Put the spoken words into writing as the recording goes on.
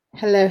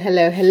Hello,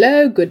 hello,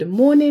 hello. Good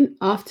morning,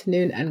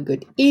 afternoon, and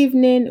good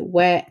evening,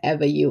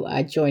 wherever you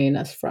are joining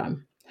us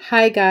from.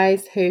 Hi,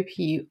 guys. Hope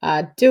you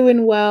are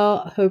doing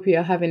well. Hope you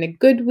are having a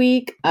good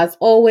week. As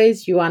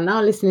always, you are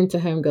now listening to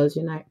Home Girls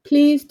Unite.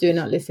 Please do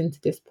not listen to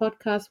this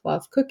podcast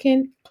whilst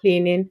cooking,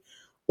 cleaning,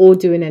 or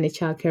doing any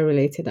childcare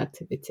related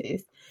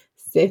activities.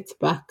 Sit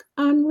back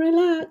and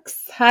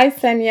relax. Hi,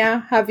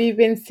 Senya. Have you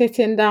been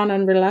sitting down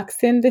and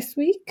relaxing this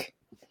week?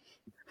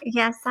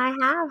 Yes, I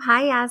have.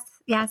 Hi,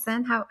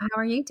 Yasin. How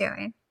are you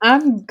doing?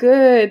 I'm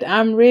good.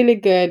 I'm really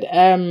good.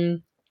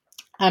 I'm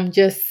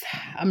just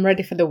I'm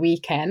ready for the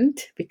weekend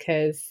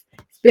because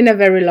it's been a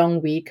very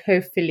long week.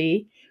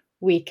 Hopefully,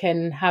 we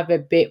can have a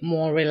bit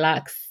more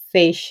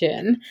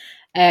relaxation.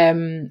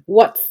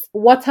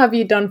 What have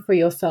you done for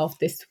yourself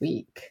this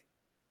week?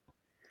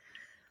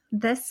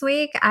 This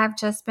week, I've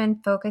just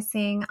been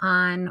focusing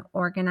on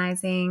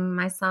organizing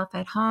myself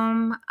at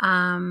home,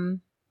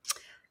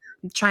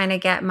 trying to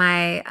get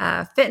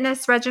my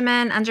fitness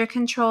regimen under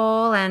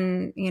control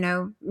and,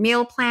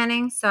 meal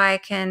planning so I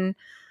can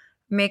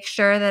make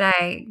sure that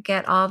I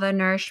get all the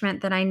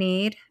nourishment that I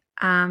need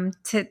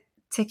to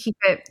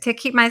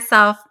keep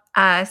myself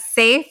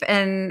safe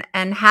and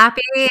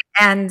happy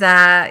and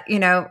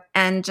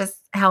and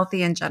just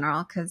healthy in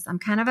general because I'm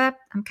kind of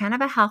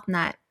a health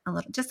nut a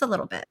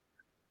little bit.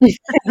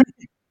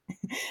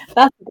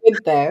 That's good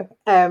though.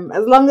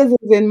 As long as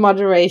it's in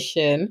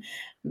moderation,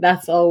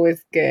 that's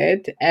always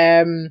good.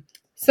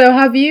 So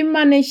have you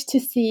managed to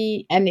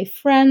see any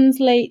friends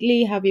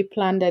lately? Have you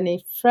planned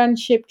any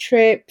friendship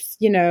trips?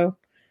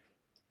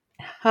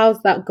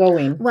 How's that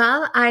going?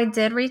 Well, I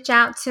did reach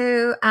out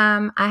to.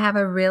 I have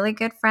a really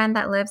good friend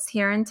that lives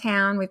here in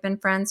town. We've been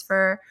friends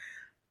for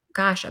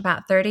gosh,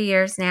 about 30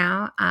 years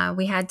now.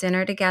 We had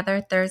dinner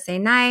together Thursday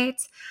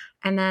night.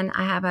 And then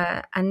I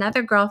have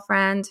another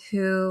girlfriend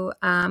who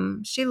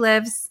she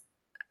lives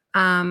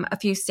a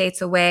few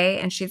states away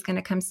and she's going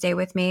to come stay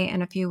with me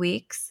in a few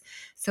weeks.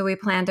 So we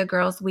planned a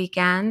girls'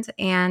 weekend.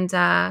 And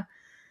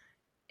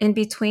in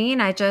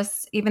between,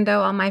 even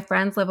though all my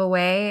friends live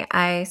away,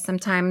 I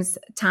sometimes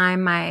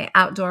time my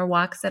outdoor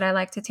walks that I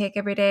like to take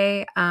every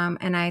day.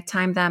 And I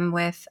time them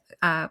with,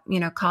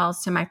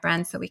 calls to my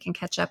friends so we can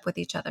catch up with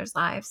each other's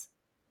lives.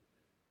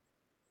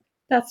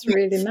 That's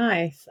really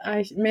nice.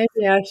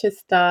 Maybe I should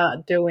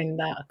start doing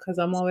that because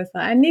I'm always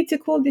like, I need to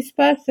call this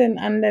person,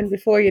 and then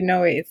before you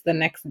know it, it's the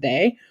next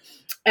day.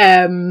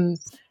 Um,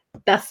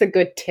 that's a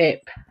good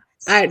tip.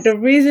 The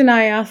reason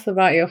I asked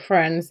about your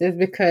friends is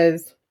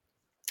because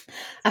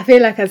I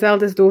feel like as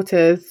eldest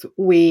daughters,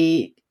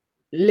 we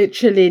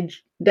literally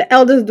the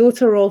eldest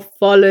daughter role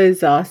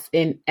follows us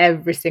in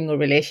every single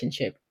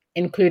relationship,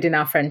 including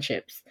our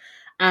friendships.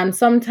 And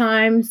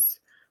sometimes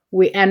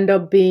we end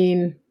up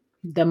being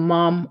the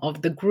mom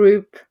of the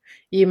group.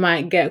 You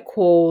might get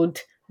called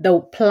the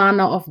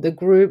planner of the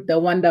group, the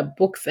one that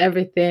books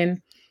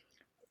everything.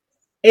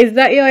 Is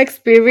that your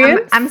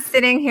experience? I'm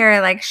sitting here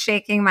like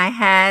shaking my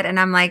head and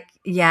I'm like,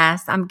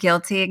 yes, I'm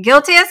guilty.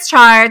 Guilty as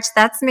charged.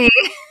 That's me.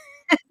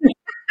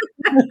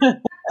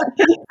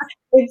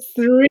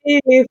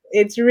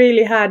 It's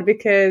really hard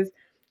because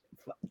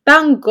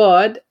thank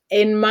God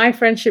in my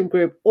friendship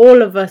group,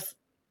 all of us,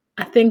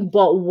 I think,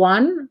 but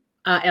one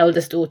are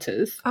eldest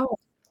daughters. Oh,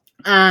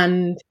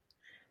 And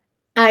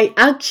I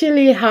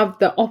actually have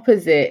the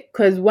opposite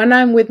because when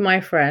I'm with my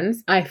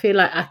friends, I feel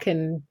like I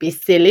can be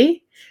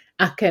silly.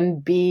 I can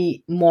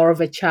be more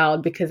of a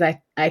child because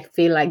I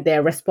feel like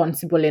they're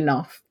responsible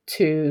enough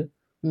to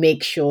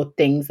make sure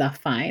things are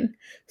fine.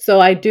 So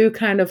I do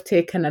kind of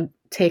take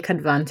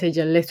advantage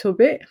a little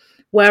bit.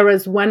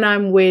 Whereas when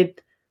I'm with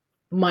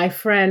my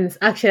friends,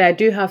 actually, I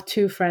do have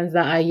two friends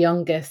that are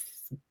youngest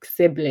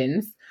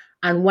siblings,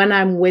 and when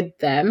I'm with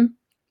them,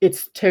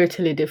 it's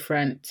totally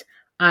different.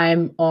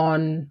 I'm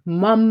on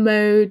mum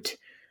mode.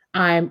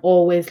 I'm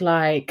always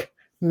like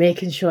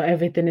making sure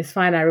everything is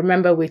fine. I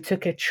remember we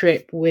took a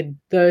trip with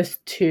those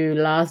two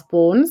last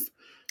borns.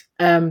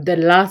 The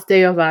last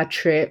day of our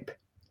trip,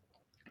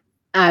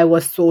 I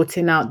was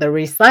sorting out the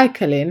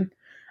recycling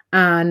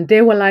and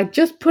they were like,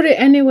 just put it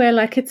anywhere,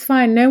 like it's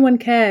fine, no one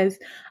cares.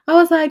 I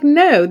was like,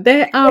 no,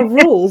 there are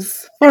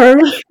rules for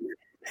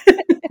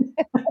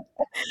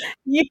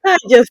you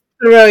can't just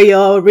throw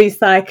your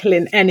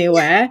recycling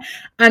anywhere.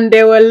 And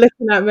they were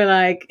looking at me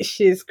like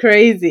she's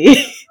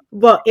crazy.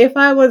 But if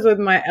I was with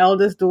my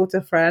eldest daughter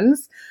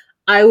friends,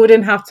 I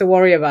wouldn't have to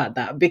worry about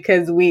that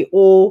because we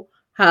all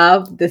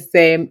have the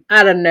same,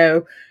 I don't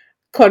know,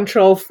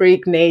 control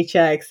freak nature,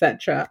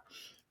 etc.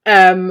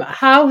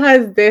 How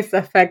has this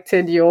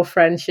affected your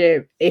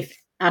friendship, if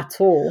at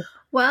all?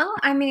 well,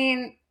 I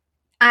mean,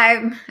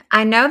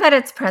 I know that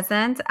it's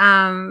present.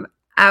 One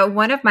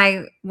of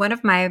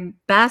my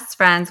best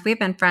friends. We've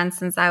been friends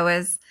since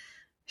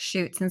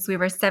we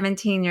were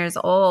 17 years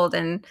old,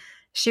 and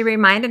she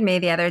reminded me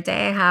the other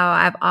day how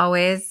I've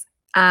always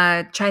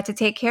tried to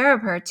take care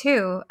of her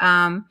too.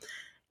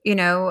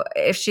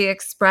 If she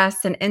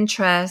expressed an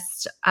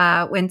interest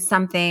in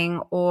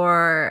something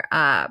or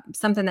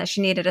something that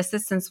she needed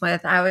assistance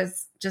with, I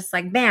was just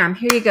like, bam,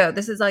 here you go.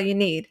 This is all you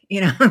need.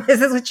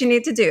 This is what you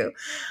need to do.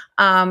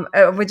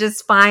 Would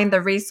just find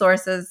the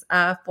resources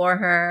for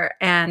her.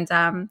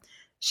 And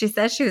she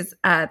said she was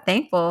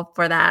thankful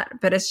for that.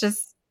 But it's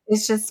just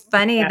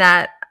funny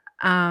Yeah.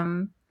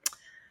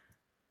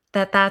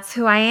 that that's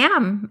who I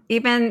am,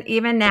 even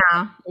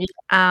now.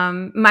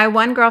 My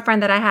one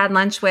girlfriend that I had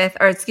lunch with,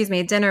 or excuse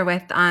me, dinner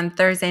with on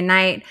Thursday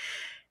night,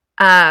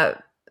 uh,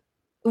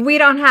 we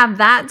don't have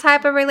that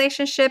type of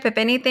relationship. If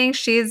anything,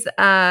 she's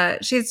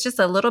just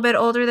a little bit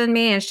older than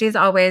me, and she's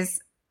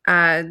always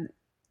uh,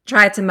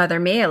 tried to mother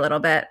me a little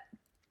bit.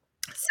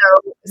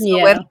 So with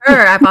Yeah.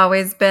 her, I've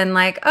always been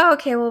like, oh,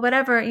 okay, well,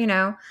 whatever,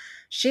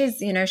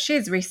 she's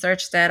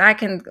researched it. I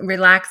can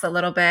relax a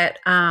little bit.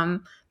 I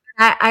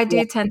Yeah.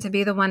 do tend to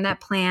be the one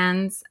that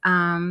plans.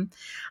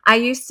 I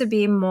used to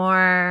be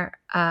more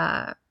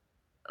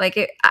like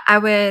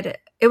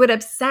it would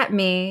upset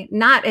me,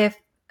 not if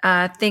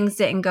things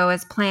didn't go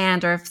as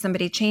planned or if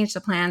somebody changed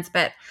the plans,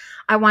 but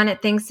I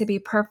wanted things to be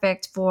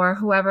perfect for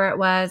whoever it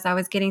was I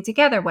was getting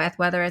together with,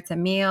 whether it's a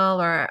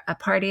meal or a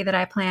party that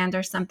I planned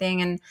or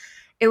something. And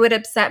it would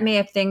upset me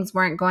if things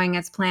weren't going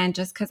as planned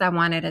just because I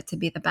wanted it to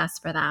be the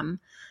best for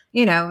them,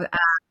 you know,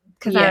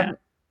 because I Yeah.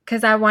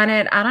 because I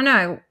wanted, I don't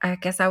know, I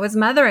guess I was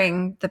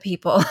mothering the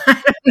people.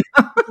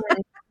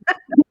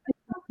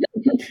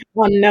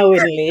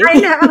 Unknowingly. I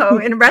know.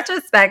 In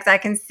retrospect, I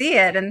can see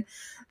it. And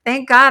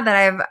thank God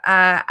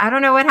that I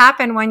don't know what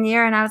happened one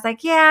year. And I was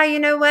like, yeah, you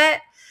know what?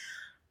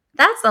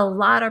 That's a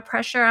lot of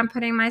pressure I'm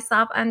putting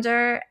myself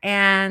under.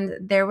 And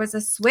there was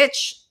a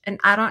switch. And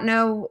I don't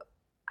know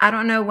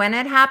when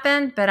it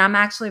happened, but I'm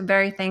actually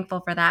very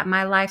thankful for that.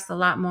 My life's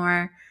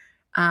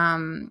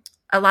um,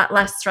 a lot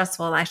less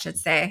stressful, I should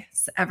say,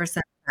 ever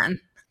since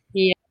then.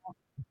 Yeah.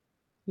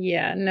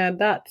 Yeah. No,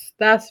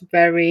 that's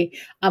very,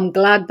 I'm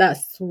glad that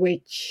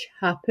switch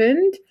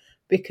happened,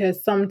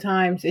 because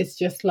sometimes it's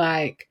just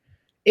like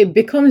it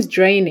becomes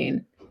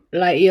draining.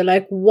 Like you're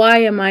like, why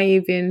am I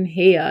even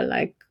here?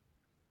 Like,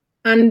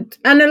 and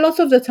a lot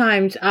of the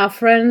times our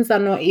friends are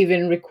not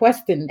even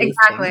requesting these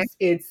Exactly. things.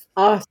 It's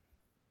us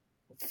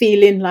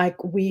feeling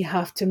like we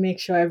have to make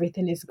sure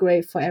everything is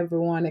great for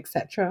everyone,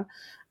 etc.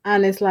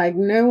 And it's like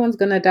no one's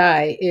gonna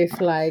die if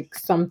like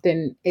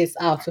something is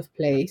out of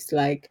place.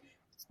 Like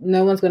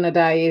no one's gonna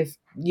die if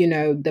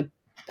the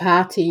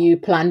party you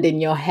planned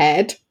in your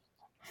head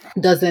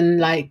doesn't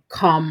like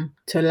come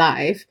to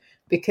life,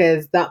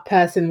 because that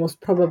person was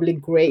probably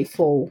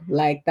grateful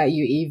like that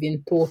you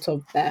even thought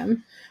of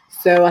them.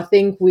 So I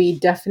think we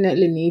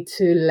definitely need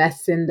to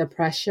lessen the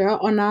pressure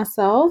on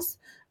ourselves,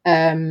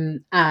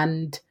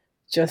 and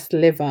just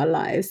live our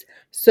lives.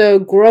 So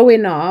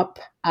growing up,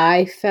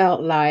 I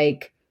felt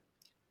like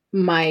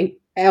my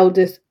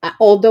eldest,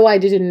 although I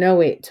didn't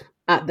know it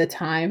at the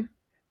time,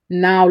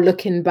 now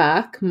looking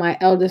back, my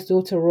eldest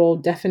daughter role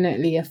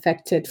definitely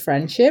affected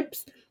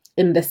friendships,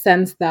 in the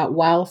sense that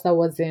whilst I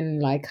was in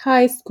like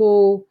high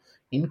school,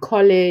 in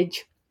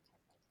college,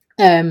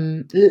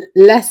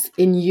 less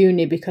in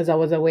uni because I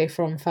was away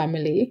from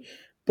family,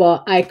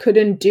 but I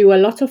couldn't do a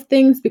lot of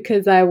things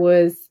because I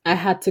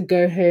had to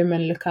go home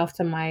and look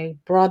after my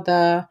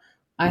brother.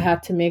 I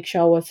had to make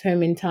sure I was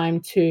home in time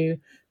to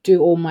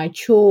do all my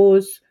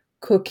chores,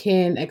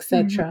 cooking, Mhm.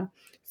 etc.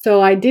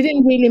 So I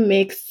didn't really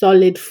make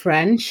solid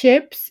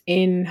friendships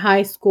in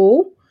high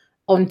school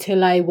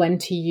until I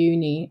went to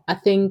uni. I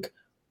think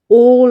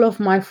all of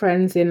my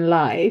friends in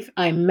life,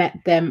 I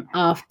met them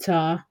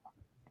after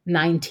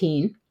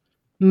 19.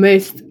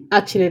 Most,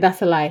 actually,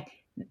 that's a lie.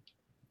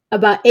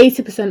 About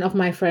 80% of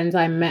my friends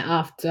I met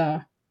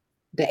after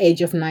the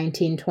age of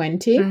 19,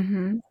 20.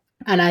 Mhm.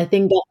 And I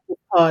think that's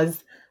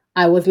because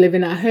I was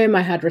living at home.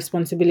 I had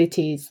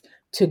responsibilities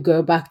to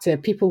go back to.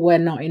 People were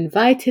not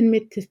inviting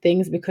me to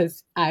things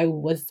because I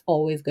was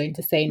always going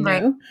to say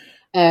Right. no.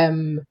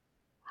 Um,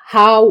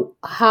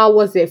 how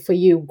was it for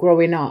you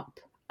growing up,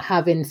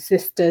 having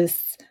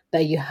sisters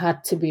that you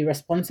had to be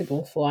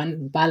responsible for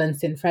and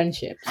balancing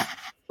friendships?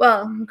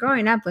 Well,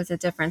 growing up was a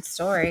different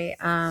story.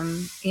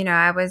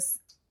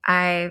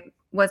 I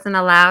wasn't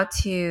allowed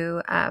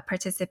to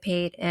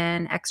participate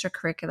in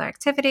extracurricular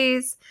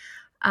activities,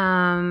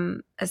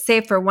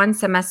 save for one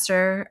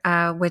semester,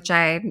 which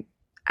I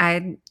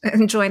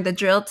joined the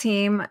drill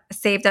team,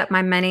 saved up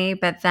my money,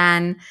 but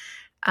then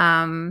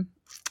um,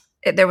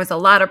 there was a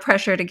lot of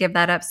pressure to give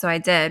that up, so I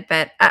did.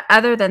 But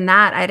other than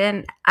that, I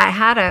didn't. I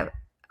had a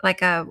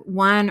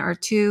one or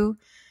two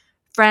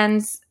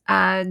friends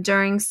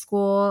during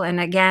school. And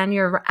again,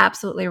 you're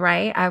absolutely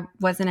right. I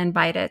wasn't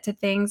invited to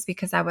things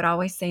because I would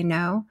always say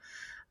no.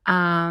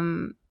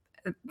 Um,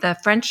 the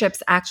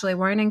friendships actually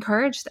weren't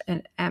encouraged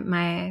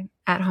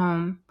at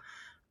home.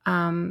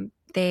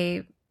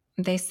 They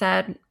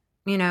said,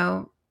 you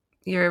know,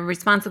 your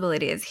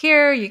responsibility is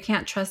here. You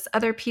can't trust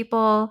other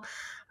people.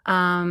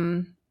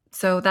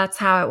 So that's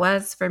how it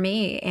was for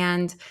me.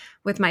 And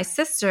with my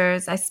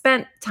sisters, I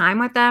spent time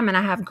with them and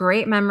I have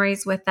great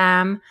memories with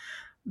them,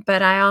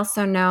 but I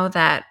also know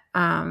that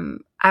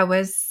I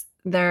was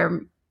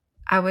their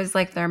I was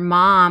like their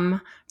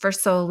mom for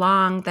so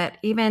long that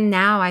even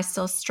now I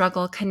still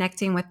struggle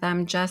connecting with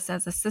them just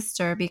as a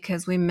sister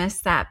because we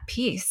miss that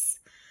piece.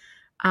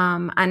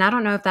 And I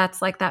don't know if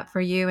that's like that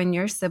for you and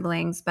your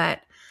siblings,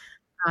 but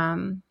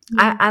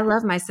Yeah. I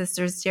love my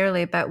sisters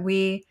dearly, but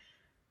we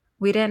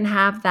didn't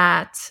have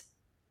that.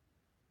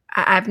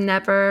 I've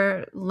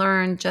never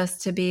learned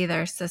just to be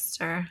their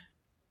sister.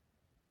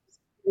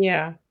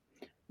 Yeah.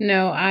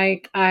 No,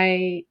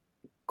 I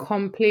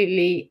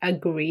completely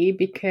agree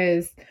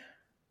because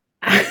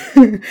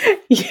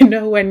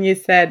when you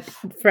said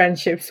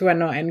friendships were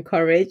not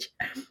encouraged,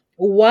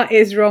 what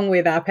is wrong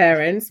with our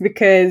parents?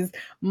 Because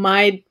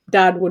my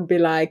dad would be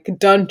like,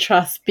 don't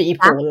trust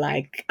people.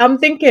 Like, I'm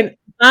thinking,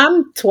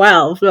 I'm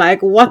 12.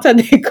 Like, what are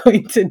they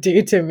going to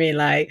do to me?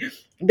 Like,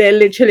 they're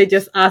literally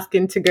just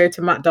asking to go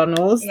to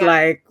McDonald's. Yeah.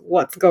 Like,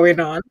 what's going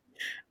on?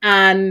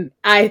 And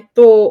I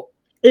thought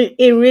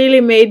it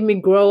really made me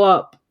grow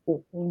up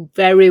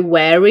very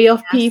wary of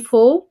Yes.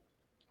 people.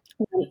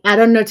 I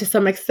don't know, to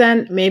some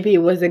extent, maybe it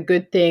was a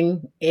good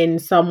thing in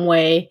some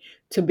way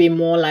to be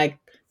more like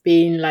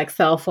being like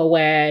self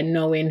aware,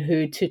 knowing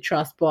who to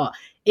trust. But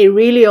it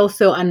really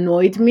also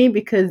annoyed me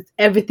because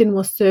everything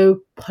was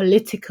so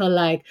political,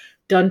 like,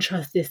 don't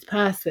trust this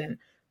person,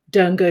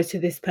 don't go to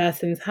this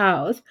person's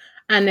house.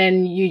 And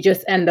then you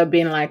just end up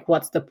being like,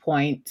 what's the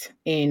point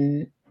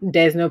in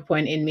there's no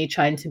point in me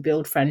trying to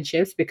build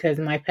friendships because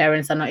my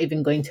parents are not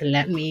even going to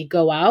let me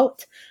go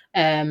out.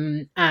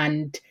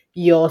 And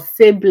your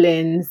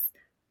siblings,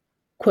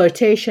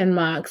 quotation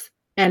marks,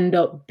 end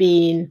up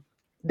being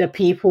the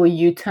people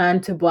you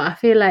turn to. But I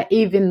feel like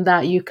even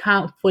that you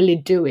can't fully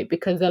do it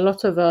because a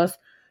lot of us,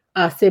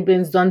 our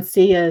siblings don't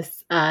see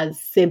us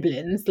as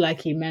siblings,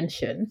 like you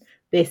mentioned.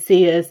 They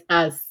see us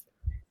as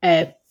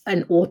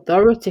an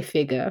authority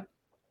figure,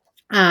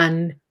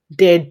 and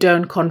they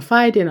don't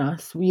confide in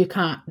us. You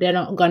can't, they're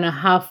not gonna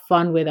have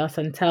fun with us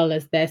and tell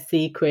us their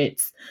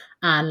secrets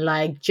and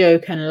like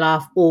joke and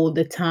laugh all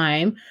the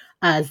time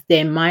as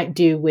they might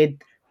do with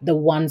the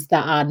ones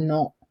that are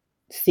not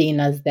seen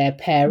as their Mhm.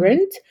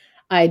 parent.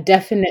 I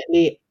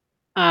definitely,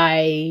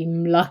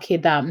 I'm lucky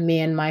that me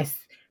and my,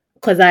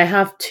 because I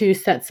have two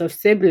sets of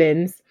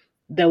siblings.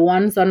 The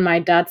ones on my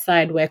dad's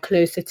side were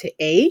closer to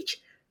age,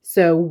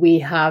 so we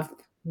have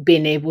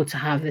been able to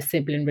have a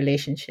sibling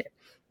relationship,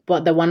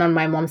 but the one on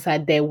my mom's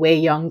side, they're way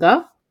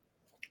younger.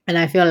 And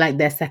I feel like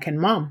they're second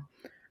mom.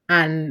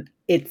 And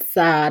it's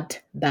sad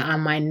that I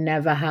might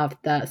never have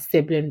that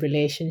sibling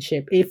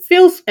relationship. It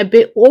feels a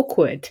bit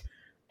awkward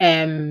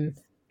um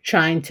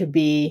trying to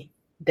be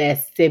their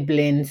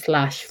sibling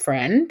slash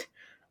friend.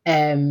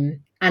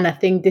 And I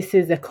think this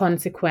is a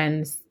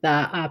consequence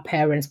that our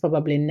parents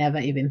probably never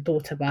even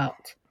thought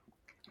about.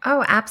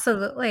 Oh,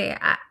 absolutely.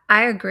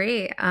 I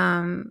agree.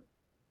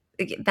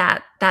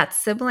 That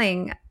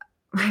sibling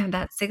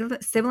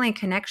sibling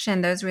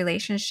connection, those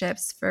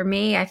relationships for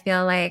me, I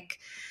feel like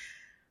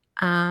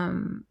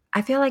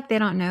they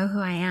don't know who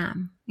I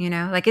am,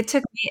 like it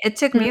took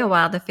Mm, me a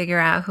while to figure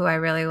out who I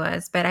really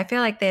was, but I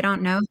feel like they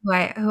don't know who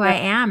I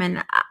am.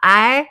 And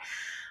I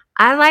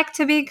like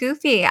to be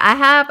goofy. I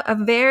have a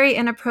very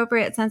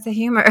inappropriate sense of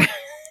humor.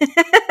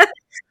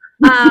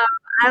 um,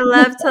 I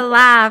love to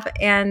laugh,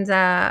 and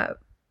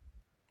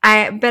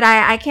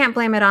I can't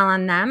blame it all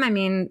on them. I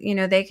mean,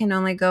 they can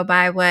only go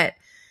by what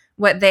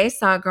they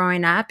saw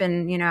growing up,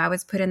 and I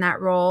was put in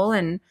that role,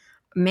 and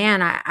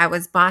man, I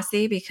was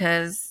bossy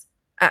because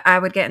I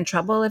would get in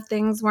trouble if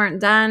things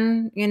weren't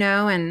done,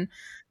 and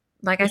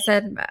like I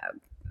said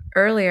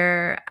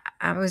earlier,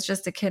 I was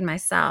just a kid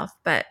myself.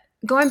 But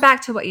going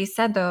back to what you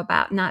said though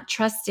about not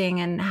trusting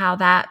and how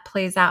that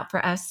plays out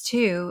for us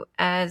too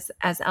as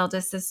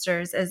eldest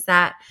sisters, is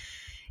that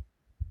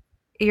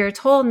you're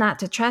told not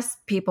to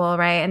trust people,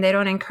 right? And they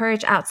don't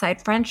encourage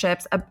outside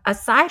friendships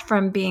aside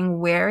from being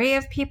wary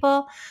of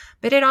people,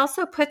 but it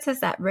also puts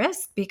us at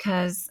risk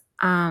because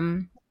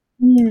mm,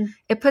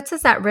 it puts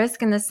us at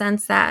risk in the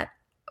sense that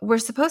we're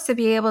supposed to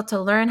be able to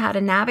learn how to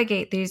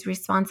navigate these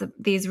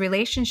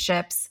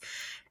relationships,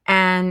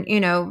 and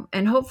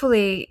and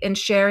hopefully in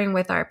sharing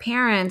with our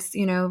parents,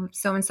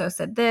 so and so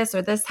said this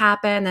or this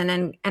happened, and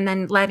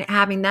then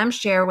having them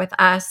share with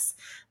us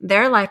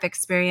their life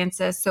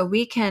experiences so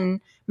we can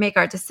make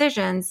our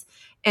decisions,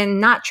 and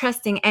not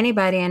trusting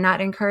anybody and not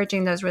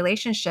encouraging those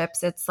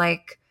relationships. It's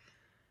like,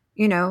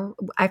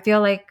 I feel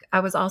like I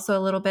was also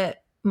a little bit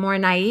more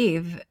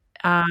naive,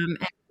 and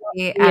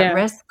really at yeah.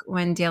 risk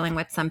when dealing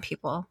with some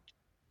people.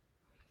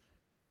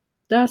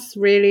 That's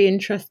really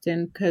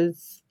interesting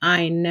because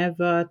I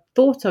never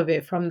thought of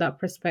it from that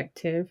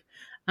perspective.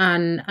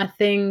 And I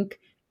think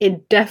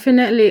it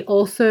definitely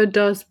also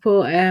does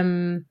put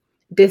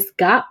this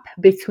gap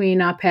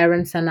between our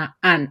parents and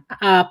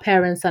our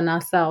parents and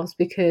ourselves,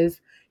 because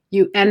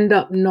you end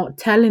up not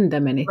telling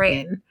them Right.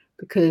 anything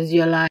because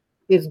you're like,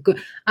 it's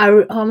good.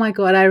 Oh my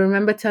God, I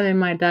remember telling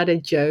my dad a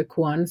joke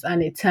once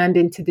and it turned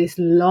into this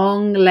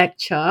long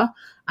lecture.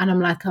 And I'm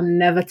like, I'm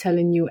never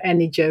telling you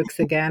any jokes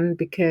again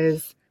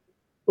because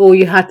all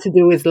you had to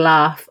do is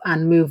laugh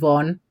and move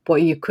on,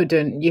 but you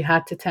couldn't. You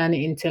had to turn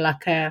it into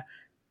like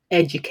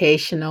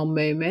educational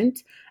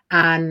moment.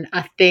 And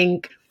I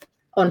think,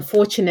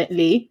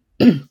 unfortunately,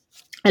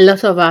 a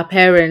lot of our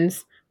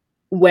parents,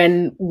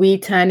 when we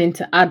turn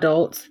into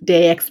adults,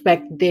 they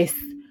expect this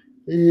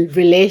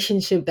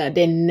relationship that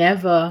they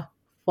never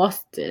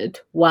fostered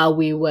while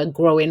we were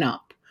growing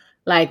up.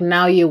 Like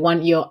now, you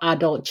want your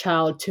adult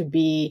child to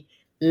be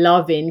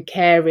loving,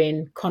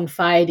 caring,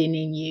 confiding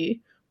in you,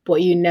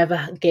 but you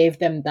never gave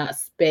them that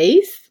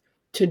space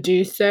to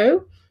do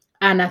so.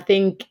 And I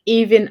think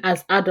even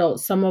as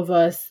adults, some of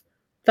us,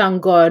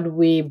 thank God,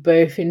 we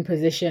both in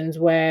positions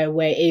where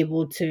we're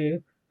able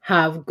to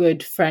have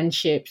good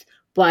friendships,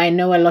 but I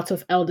know a lot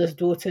of eldest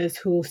daughters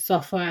who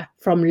suffer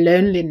from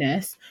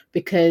loneliness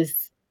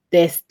because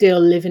they're still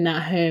living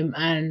at home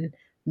and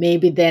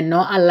maybe they're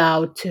not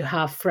allowed to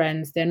have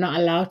friends. They're not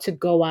allowed to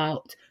go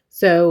out.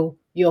 So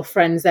your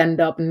friends end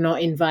up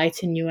not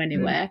inviting you Mm.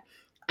 anywhere.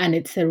 And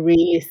it's a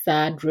really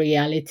sad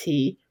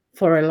reality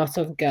for a lot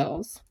of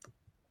girls.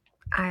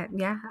 I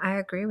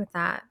agree with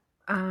that.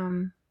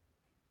 Um,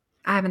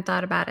 I haven't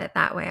thought about it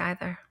that way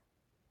either.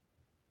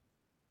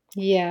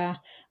 Yeah.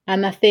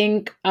 And I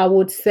think I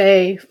would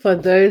say for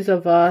those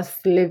of us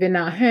living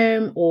at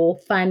home or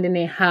finding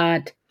it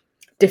hard,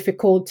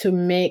 difficult to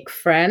make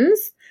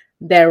friends,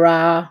 there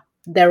are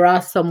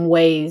some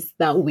ways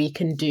that we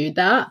can do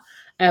that.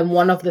 And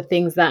one of the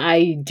things that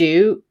I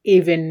do,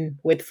 even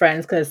with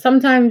friends, because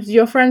sometimes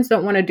your friends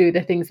don't want to do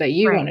the things that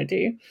you want Right.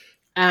 to do.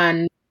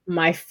 And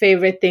my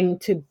favorite thing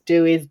to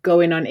do is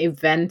going on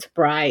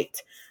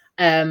Eventbrite.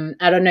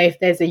 I don't know if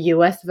there's a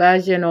US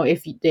version or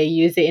if they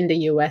use it in the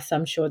US.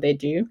 I'm sure they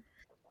do.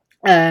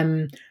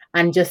 Um,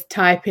 and just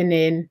typing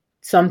in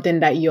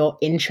something that you're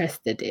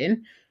interested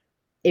in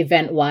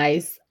event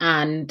wise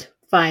and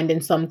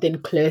finding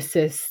something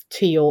closest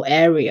to your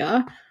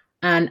area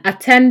and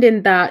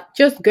attending that.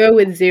 Just go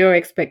with zero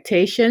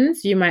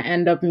expectations. You might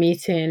end up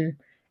meeting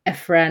a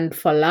friend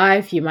for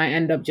life. You might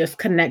end up just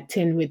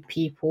connecting with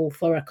people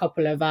for a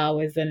couple of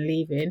hours and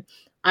leaving.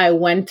 I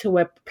went to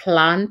a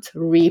plant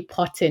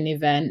repotting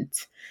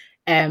event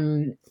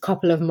a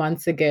couple of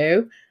months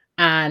ago,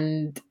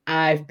 and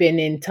I've been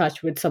in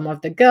touch with some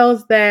of the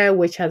girls there,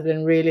 which has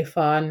been really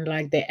fun.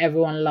 Like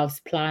everyone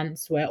loves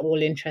plants. We're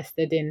all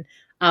interested in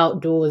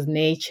outdoors,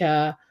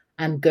 nature,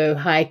 and go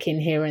hiking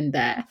here and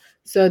there.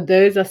 So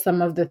those are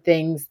some of the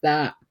things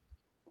that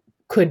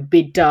could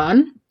be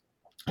done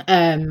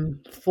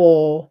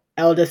for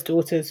eldest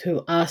daughters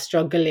who are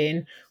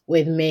struggling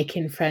with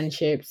making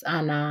friendships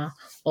and are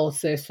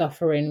also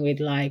suffering with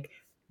like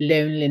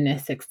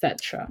loneliness,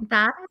 etc.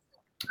 That is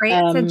a great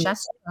Um,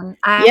 suggestion.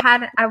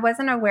 yeah, I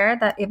wasn't aware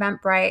that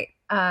Eventbrite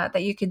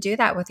that you could do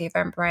that with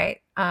Eventbrite.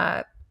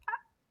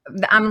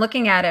 I'm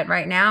looking at it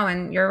right now,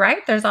 and you're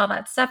right. There's all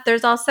that stuff.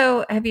 There's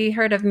also, have you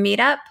heard of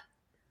Meetup?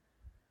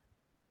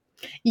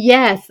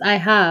 yes, I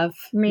have.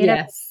 Meetup.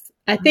 Yes.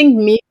 I think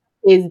meat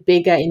is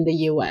bigger in the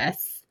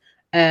US.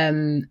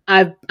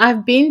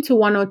 I've been to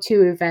one or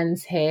two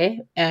events here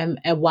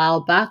a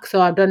while back,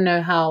 so I don't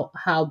know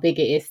how big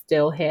it is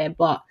still here,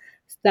 but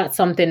that's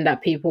something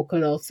that people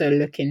could also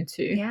look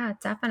into. Yeah,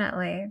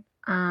 definitely.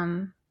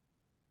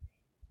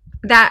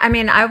 That I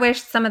mean, I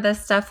wish some of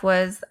this stuff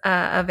was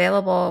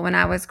available when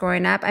I was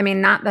growing up. I mean,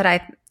 not that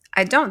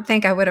I don't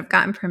think I would have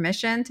gotten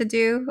permission to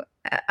do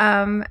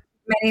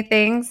many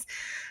things.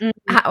 Mm,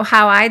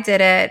 How I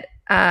did it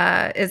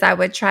is I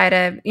would try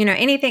to,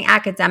 anything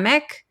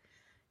academic,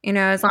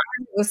 as long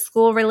as it was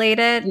school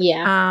related,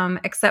 yeah.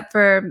 except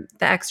for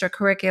the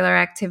extracurricular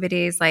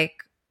activities like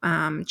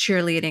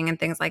cheerleading and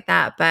things like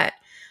that. But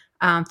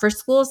for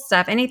school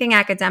stuff, anything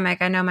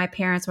academic, I know my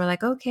parents were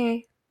like,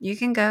 okay, you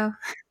can go.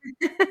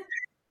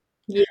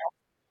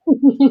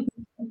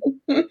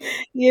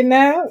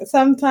 Yeah.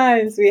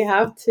 Sometimes we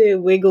have to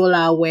wiggle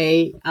our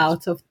way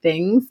out of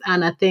things,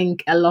 and I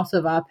think a lot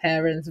of our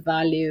parents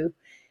value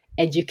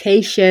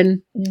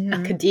education, Hmm.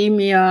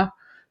 academia.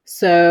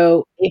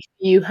 So if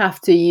you have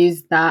to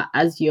use that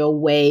as your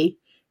way,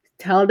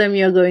 tell them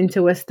you're going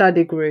to a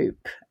study group.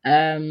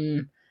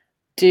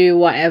 Do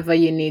whatever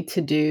you need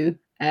to do.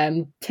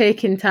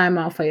 Taking time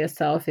out for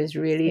yourself is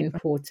really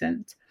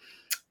important.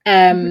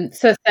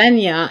 So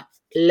Sanya,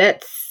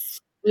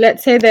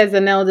 let's say there's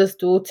an eldest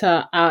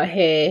daughter out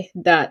here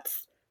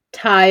that's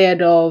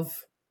tired of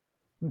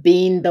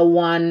being the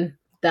one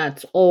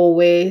that's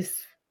always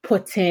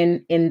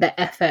putting in the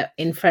effort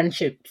in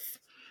friendships.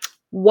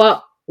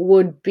 What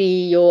would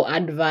be your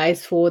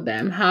advice for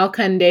them? How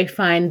can they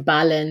find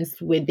balance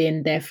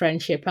within their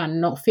friendship and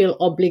not feel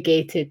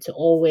obligated to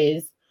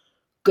always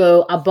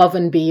go above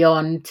and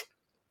beyond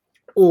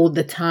all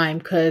the time?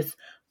 Because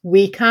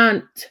you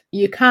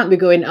can't be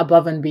going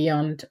above and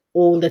beyond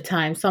all the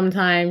time.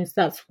 Sometimes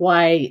that's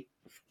why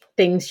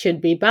things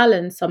should be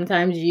balanced.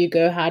 Sometimes you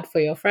go hard for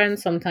your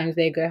friends, sometimes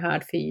they go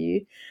hard for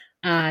you,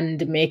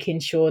 and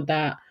making sure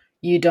that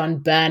you don't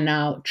burn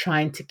out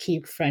trying to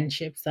keep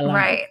friendships alive.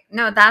 Right.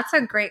 No, that's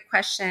a great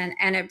question.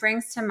 And it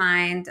brings to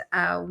mind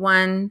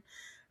one,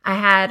 I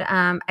had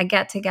a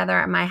get together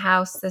at my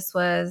house. This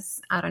was,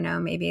 I don't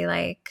know, maybe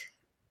like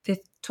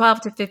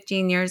 12 to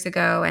 15 years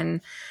ago.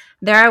 And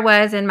there I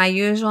was in my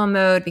usual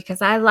mode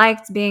because I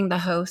liked being the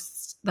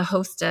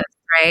hostess,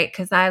 right?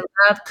 Because I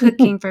love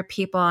cooking for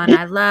people and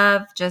I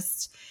love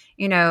just,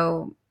 you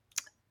know,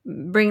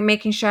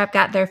 making sure I've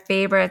got their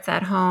favorites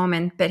at home.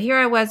 And but here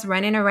I was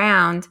running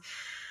around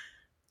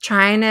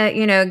trying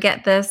to,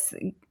 get this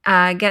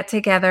get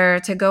together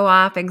to go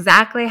off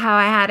exactly how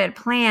I had it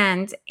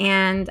planned.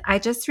 And I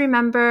just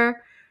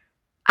remember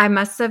I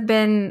must have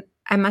been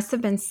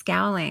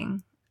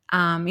scowling.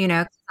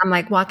 'Cause I'm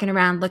like walking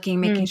around looking,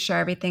 making Mm. sure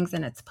everything's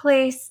in its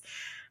place.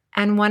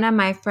 And one of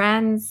my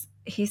friends,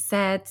 he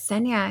said,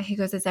 Senya, he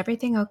goes, is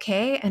everything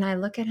okay? And I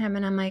look at him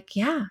and I'm like,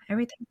 yeah,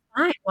 everything's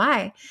fine.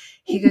 Why?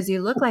 He goes,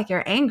 you look like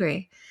you're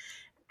angry.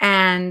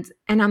 And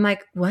I'm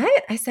like,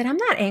 "What?" I said, "I'm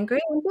not angry.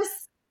 I'm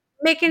just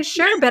making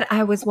sure," but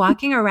I was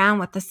walking around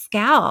with a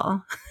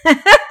scowl.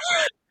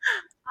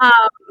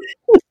 Um,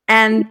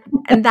 and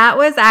that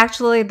was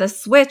actually the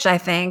switch, I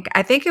think.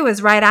 I think it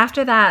was right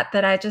after that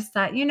that I just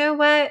thought, "You know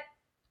what?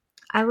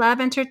 I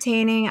love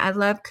entertaining, I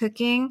love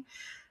cooking,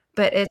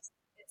 but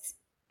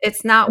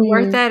it's not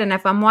worth Mm. it, and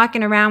if I'm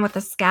walking around with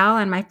a scowl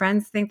and my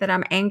friends think that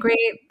I'm angry,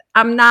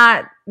 I'm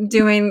not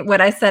doing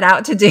what I set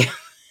out to do."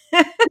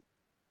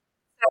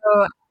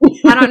 So,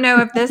 I don't know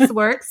if this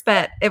works,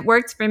 but it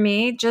worked for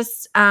me.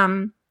 Just,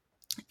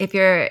 if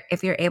you're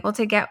able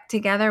to get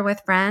together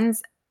with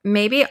friends,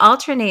 maybe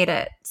alternate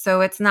it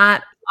so it's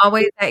not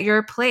always at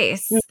your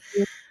place.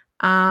 Mm.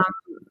 Um,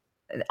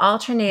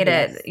 Alternate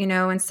it,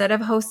 Yes. instead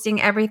of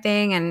hosting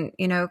everything and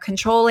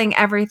controlling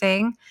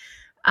everything.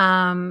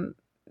 Um,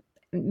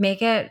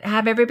 Make it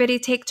have everybody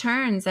take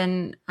turns,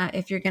 and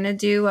if you're going to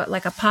do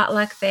like a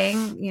potluck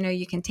thing,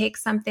 you can take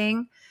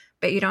something,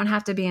 but you don't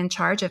have to be in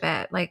charge of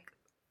it. Like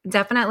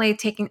definitely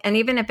taking, and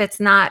even if it's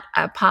not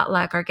a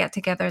potluck or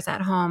get-togethers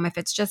at home, if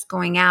it's just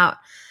going out,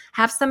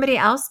 have somebody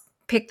else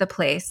pick the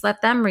place,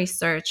 let them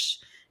research.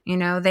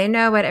 They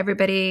know what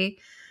everybody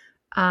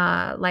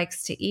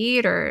likes to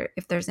eat, or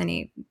if there's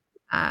any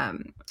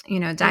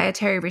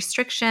dietary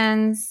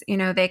restrictions,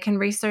 they can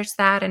research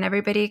that, and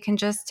everybody can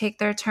just take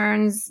their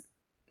turns,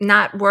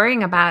 not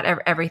worrying about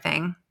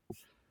everything.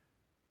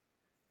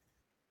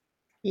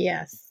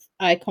 Yes,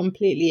 I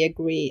completely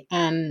agree.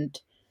 And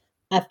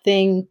I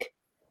think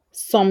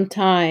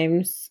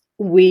sometimes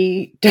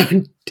we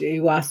don't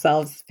do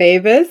ourselves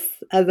favors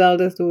as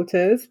eldest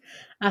daughters.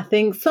 I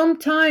think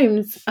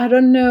sometimes, I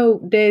don't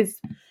know,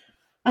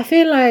 I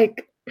feel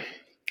like,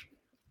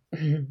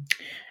 Oh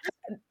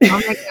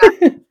my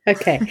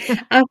okay,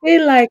 god. I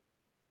feel like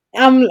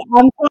I'm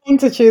trying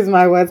to choose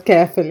my words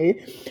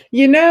carefully.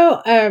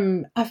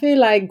 I feel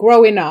like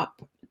growing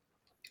up,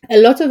 a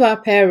lot of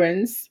our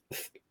parents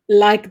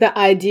like the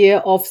idea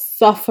of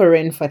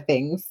suffering for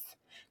things.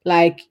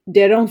 Like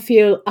they don't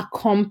feel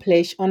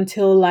accomplished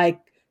until like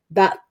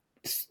that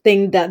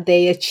thing that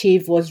they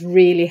achieved was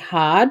really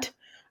hard,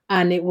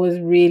 and it was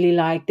really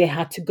like they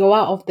had to go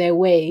out of their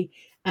way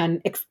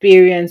and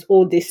experience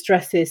all these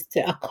stresses to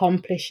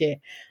accomplish it.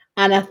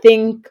 And I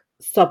think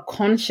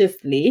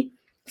subconsciously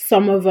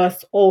some of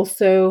us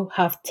also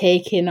have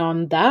taken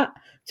on that,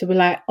 to be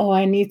like, oh,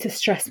 I need to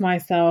stress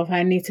myself.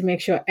 I need to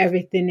make sure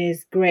everything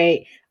is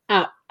great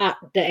at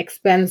the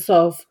expense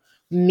of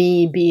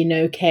me being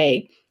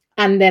okay.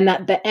 And then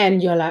at the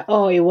end, you're like,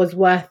 oh, it was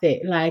worth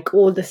it. Like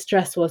all the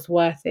stress was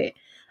worth it.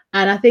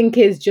 And I think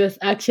it's just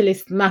actually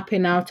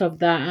snapping out of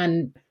that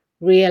and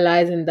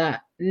realizing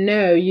that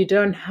no, you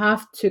don't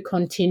have to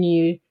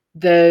continue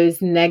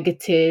those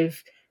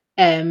negative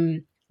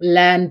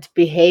learned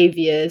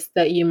behaviors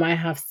that you might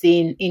have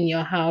seen in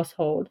your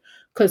household.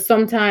 Because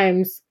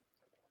sometimes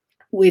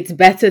it's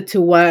better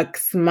to work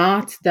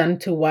smart than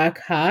to work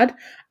hard.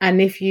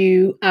 And if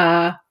you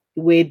are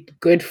with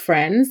good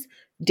friends,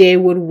 they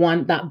would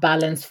want that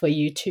balance for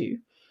you too.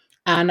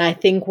 And I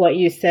think what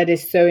you said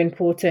is so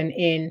important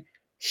in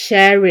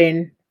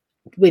sharing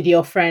with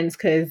your friends,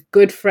 because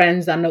good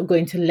friends are not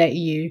going to let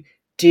you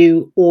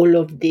do all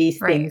of these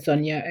Right. things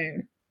on your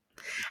own.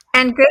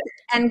 And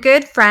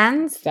good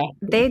friends,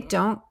 Exactly.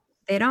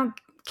 they don't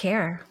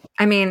care.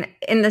 I mean,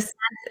 in the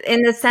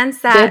sense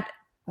They that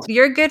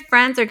your good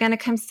friends are going to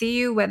come see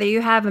you whether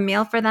you have a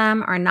meal for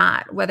them or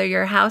not, whether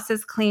your house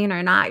is clean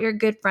or not. Your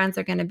good friends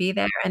are going to be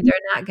there, and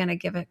they're not going to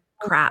give a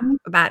crap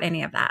about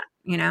any of that.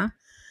 they're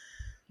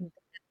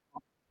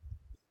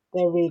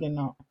really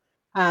not.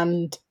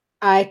 And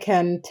I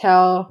can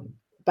tell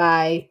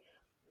by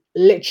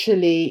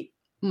literally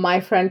my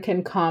friend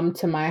can come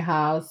to my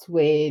house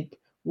with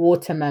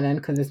watermelon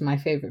because it's my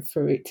favorite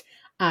fruit,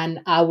 and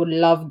I would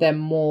love them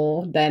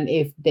more than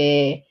if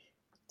they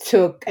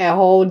took a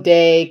whole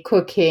day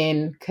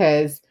cooking,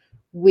 because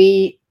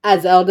we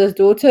as eldest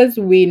daughters,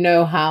 we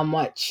know how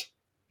much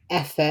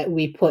effort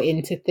we put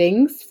into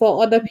things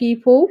for other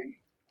people.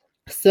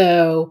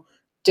 So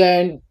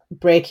don't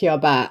break your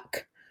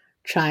back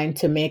trying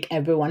to make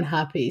everyone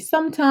happy.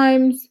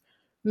 Sometimes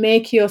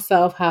make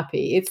yourself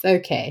happy. It's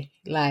okay.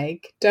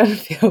 Like, don't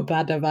feel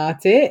bad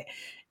about it.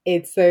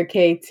 It's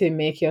okay to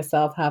make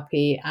yourself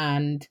happy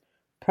and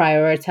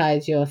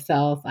prioritize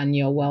yourself and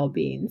your well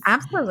beings.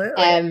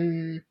 Absolutely.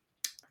 Um,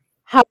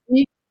 have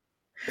you?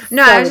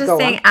 No, I was Sorry, just go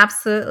saying on.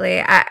 absolutely.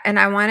 And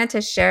I wanted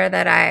to share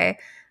that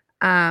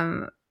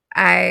um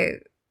I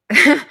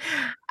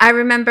I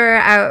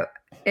remember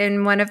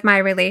in one of my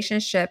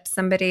relationships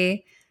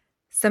somebody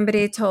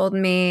told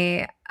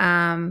me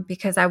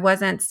because I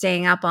wasn't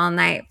staying up all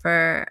night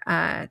for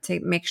to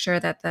make sure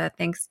that the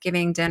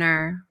Thanksgiving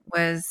dinner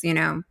was,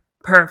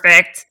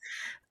 perfect.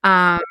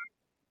 Um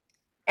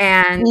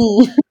and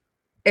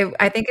Mm.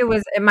 I think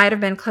it might have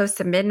been close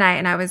to midnight,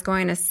 and I was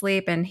going to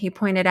sleep, and he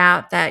pointed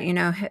out that,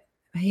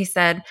 he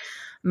said,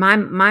 "My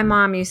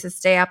mom used to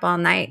stay up all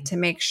night to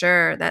make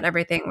sure that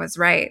everything was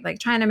right," like,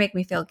 trying to make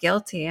me feel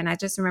guilty, and I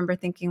just remember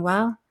thinking,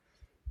 "Well,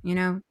 you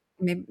know,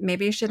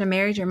 maybe you should have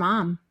married your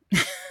mom."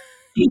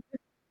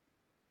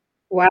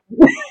 Wow.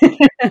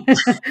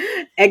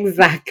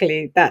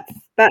 Exactly. That's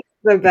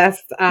the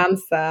best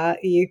answer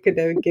you could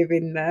have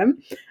given them.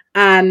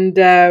 And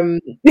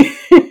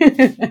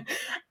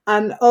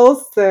and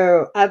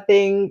also I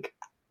think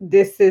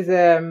this is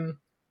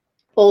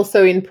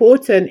also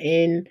important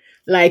in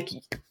like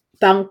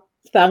thank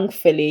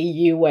thankfully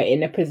you were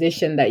in a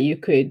position that you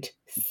could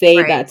say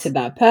that Right. to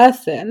that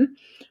person.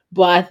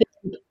 But I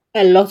think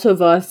a lot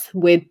of us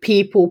with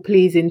people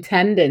pleasing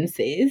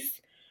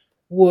tendencies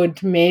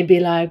would maybe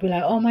like be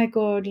like, oh my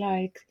god,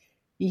 like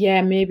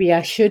yeah, maybe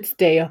I should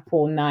stay up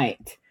all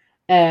night.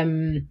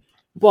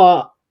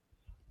 But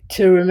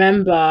to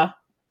remember,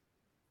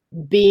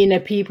 being a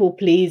people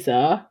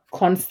pleaser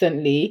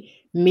constantly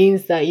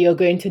means that you're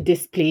going to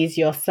displease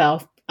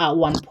yourself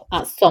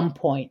at some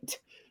point,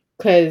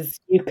 because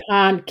you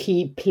can't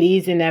keep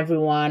pleasing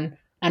everyone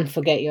and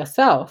forget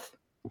yourself.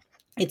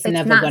 It's It's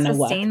never not going to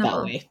work that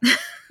sustainable. way.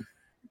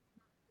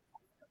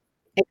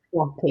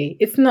 Exactly.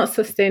 It's not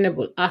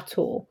sustainable at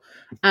all.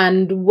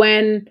 And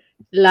when,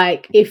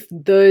 like, if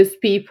those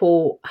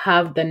people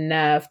have the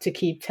nerve to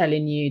keep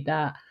telling you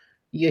that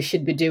you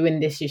should be doing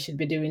this, you should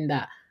be doing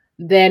that,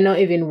 they're not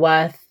even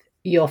worth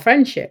your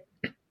friendship.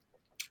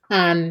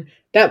 And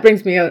that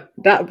brings me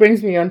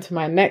on to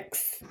my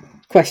next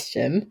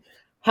question.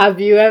 Have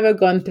you ever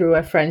gone through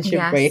a friendship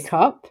Yes.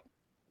 breakup?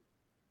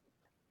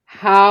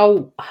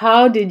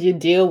 How did you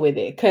deal with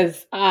it?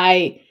 Because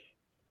I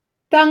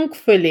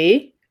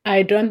thankfully,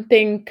 I don't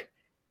think,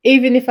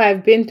 even if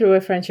I've been through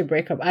a friendship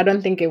breakup, I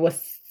don't think it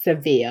was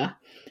severe.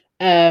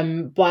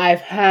 But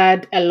I've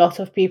heard a lot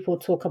of people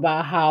talk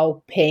about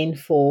how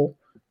painful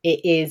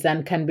it is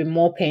and can be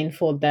more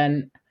painful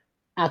than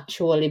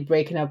actually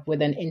breaking up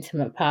with an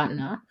intimate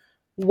partner.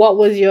 What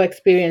was your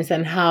experience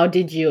and how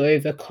did you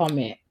overcome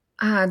it?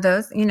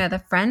 Those,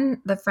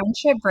 the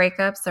friendship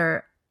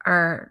breakups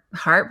are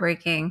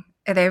heartbreaking.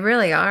 They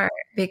really are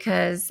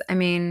because I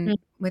mean,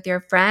 with your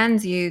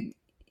friends, you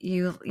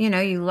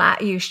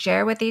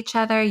share with each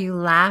other, you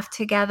laugh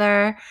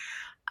together.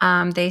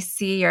 They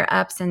see your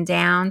ups and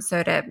downs.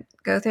 So to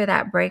go through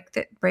that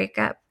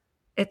breakup,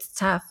 it's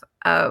tough.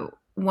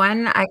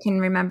 One I can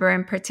remember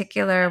in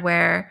particular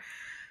where,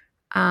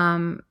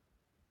 um,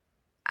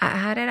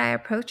 how did I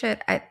approach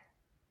it?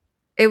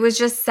 It was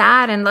just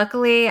sad, and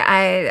luckily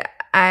I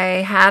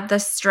had the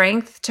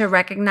strength to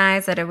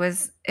recognize that it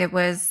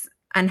was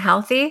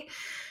unhealthy,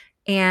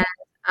 and,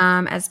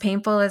 as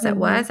painful as it Mm-hmm.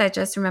 was, I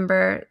just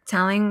remember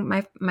telling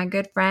my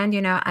good friend,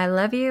 "I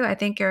love you, I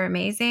think you're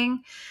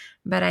amazing,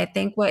 but I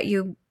think,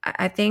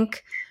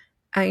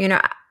 uh, you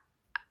know,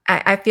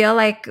 I feel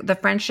like the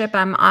friendship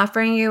I'm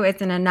offering you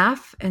isn't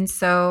enough, and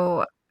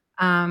so,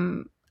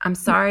 I'm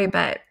sorry,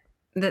 but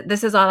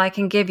this is all I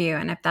can give you,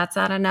 and if that's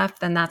not enough,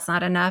 then that's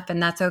not enough,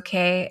 and that's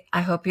okay.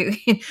 I hope you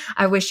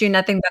I wish you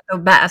nothing but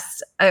the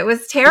best." It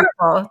was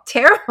terrible,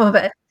 terrible,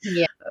 but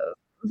Yeah.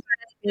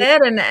 I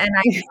did, and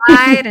I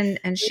cried,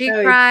 and she No,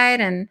 it,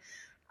 cried, and,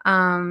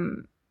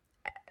 um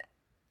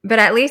but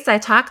at least I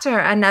talked to her.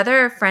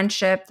 Another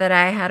friendship that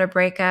I had a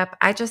breakup,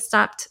 I just,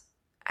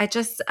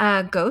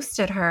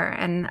 ghosted her,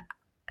 and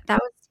that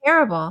was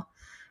terrible.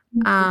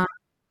 Um,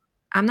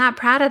 I'm not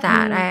proud of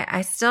that. mm,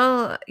 I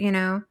still,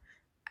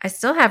 I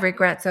still have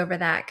regrets over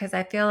that because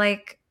I feel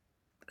like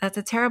that's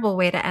a terrible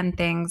way to end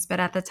things, but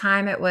at the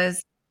time, it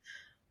was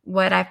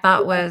what I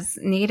felt was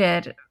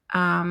needed.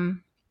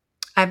 Um,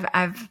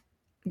 I've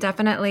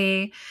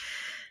definitely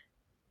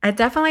I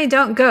definitely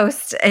don't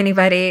ghost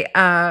anybody.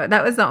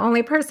 That was the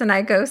only person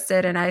I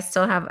ghosted, and I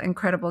still have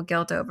incredible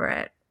guilt over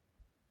it.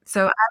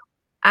 So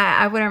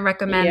I wouldn't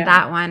recommend yeah.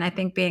 that one. I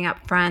think being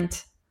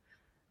upfront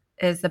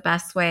is the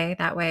best way.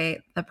 That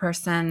way, the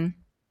person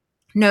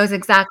knows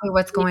exactly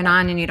what's going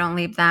on, and you don't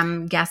leave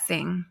them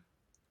guessing.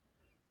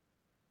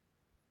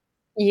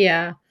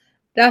 Yeah,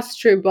 that's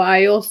true. But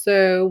I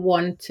also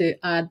want to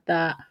add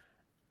that,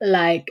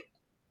 like,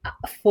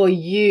 for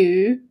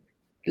you,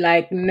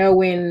 like,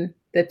 knowing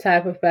the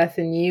type of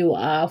person you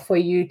are, for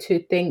you to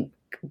think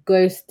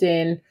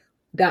ghosting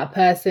that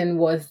person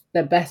was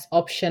the best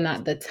option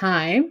at the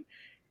time,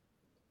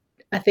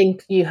 I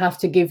think you have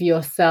to give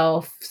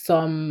yourself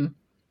some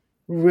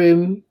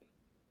room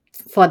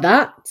for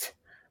that,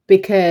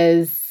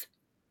 because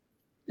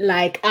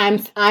like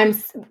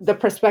the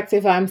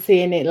perspective I'm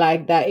seeing it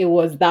like that, it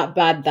was that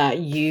bad that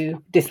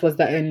you this was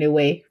the only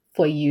way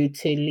for you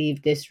to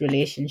leave this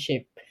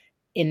relationship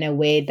in a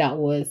way that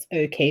was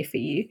okay for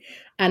you.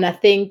 And I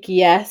think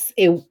yes,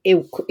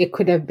 it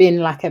could have been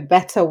like a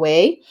better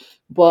way,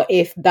 but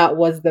if that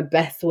was the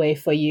best way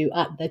for you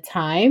at the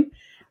time,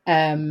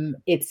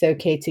 it's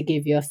okay to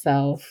give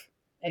yourself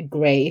a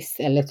grace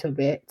a little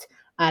bit,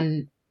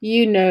 and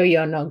you know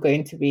you're not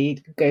going to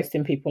be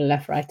ghosting people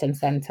left, right, and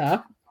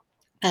center.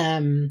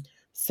 um,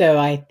 so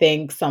I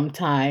think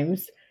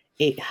sometimes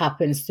it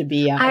happens to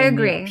be our I only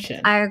agree.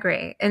 option. I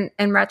agree.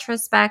 In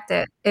retrospect,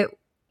 it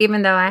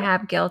even though I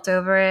have guilt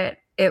over it,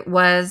 it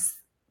was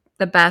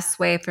the best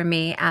way for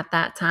me at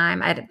that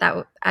time. I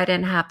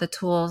didn't have the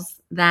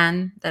tools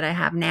then that I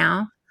have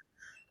now.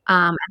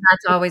 And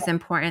that's always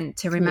important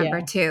to remember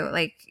Yeah, too.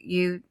 Like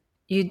you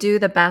do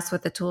the best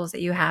with the tools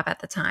that you have at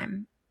the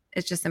time.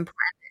 It's just important.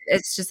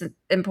 It's just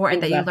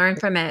important that you learn exactly.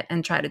 from it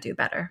and try to do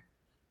better.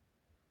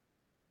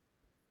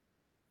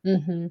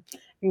 Hmm.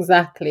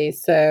 Exactly.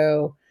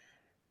 So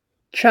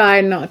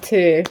try not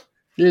to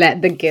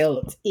let the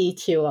guilt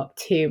eat you up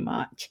too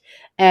much.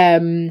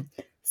 Um,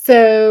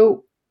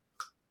 so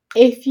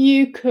if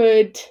you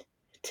could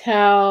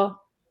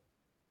tell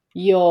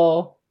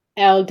your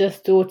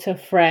eldest daughter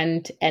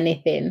friend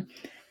anything,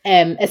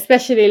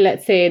 especially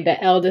let's say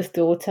the eldest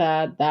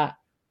daughter that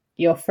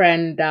your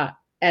friend that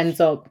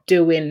ends up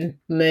doing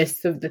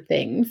most of the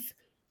things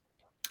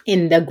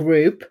in the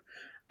group,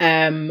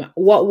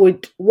 what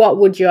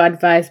would your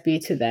advice be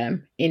to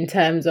them in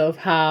terms of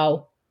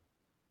how,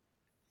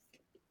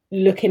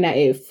 looking at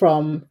it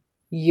from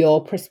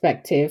your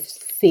perspective,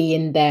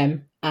 seeing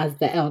them as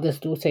the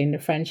eldest daughter in the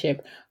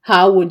friendship,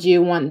 how would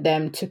you want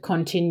them to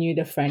continue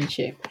the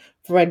friendship?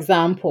 For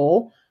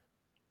example,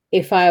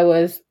 if I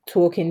was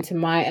talking to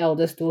my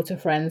eldest daughter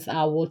friends,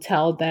 I will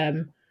tell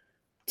them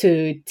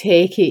to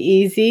take it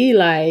easy.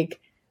 Like,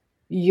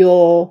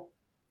 your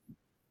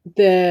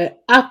the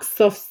acts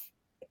of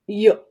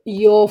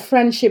your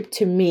friendship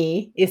to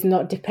me is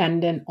not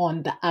dependent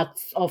on the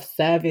acts of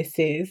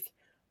services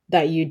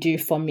that you do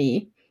for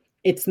me.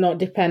 It's not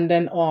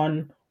dependent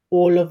on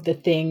all of the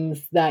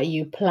things that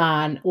you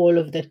plan, all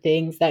of the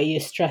things that you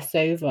stress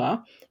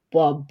over,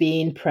 but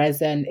being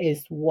present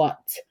is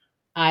what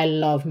I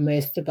love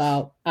most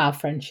about our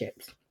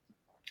friendships.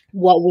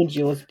 What would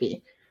yours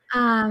be?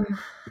 Um,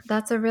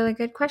 that's a really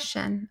good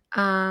question.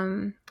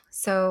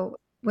 So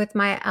with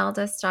my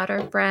eldest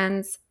daughter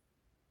friends,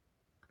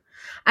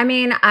 I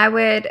mean, I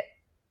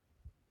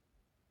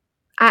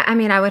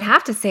mean, I would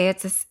have to say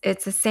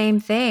it's the same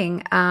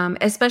thing.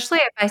 Especially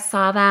if I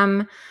saw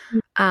them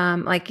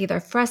like either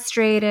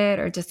frustrated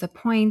or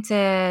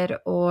disappointed,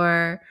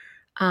 or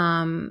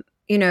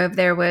if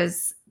there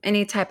was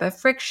any type of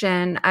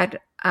friction, I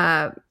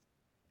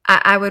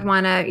would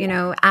want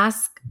to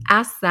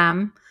ask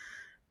them,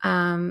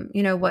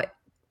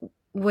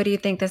 what do you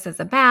think this is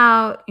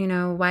about?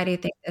 Why do you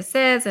think this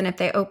is? And if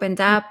they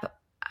opened up,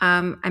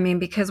 I mean,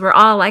 because we're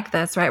all like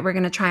this, right? We're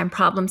going to try and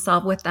problem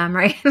solve with them,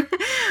 right?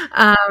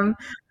 um,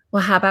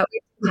 well, how about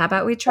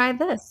we try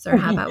this, or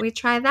how about we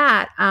try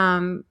that?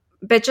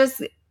 But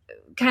just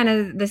kind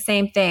of the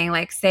same thing,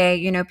 like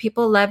say,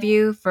 people love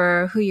you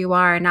for who you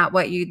are, not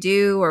what you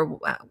do, or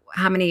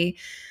how many,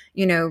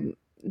 you know,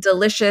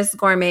 delicious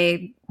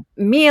gourmet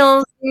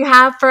meals you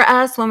have for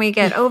us when we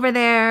get over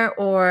there,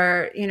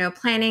 or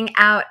planning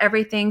out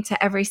everything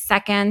to every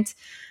second.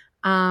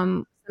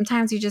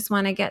 Sometimes you just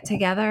want to get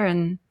together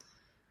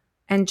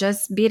and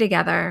just be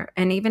together.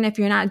 And even if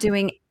you're not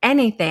doing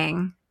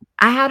anything,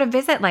 I had a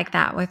visit like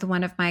that with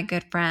one of my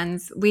good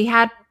friends. We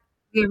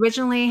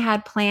originally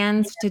had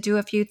plans to do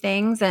a few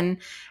things, and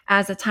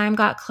as the time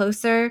got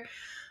closer,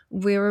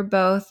 we were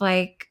both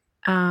like,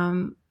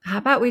 how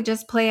about we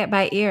just play it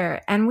by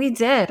ear? And we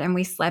did, and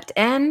we slept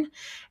in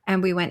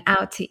and we went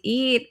out to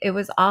eat. It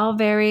was all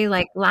very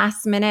like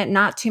last minute,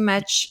 not too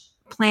much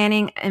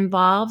planning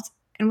involved,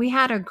 and we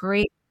had a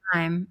great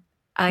time.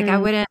 Like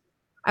Mm,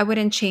 I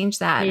wouldn't change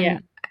that. yeah.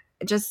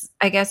 And just,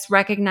 I guess,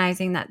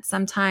 recognizing that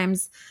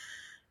sometimes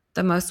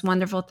the most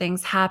wonderful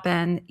things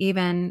happen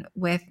even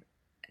with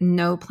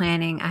no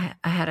planning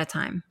ahead of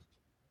time.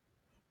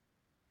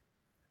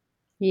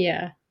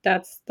 Yeah,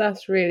 that's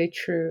really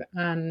true,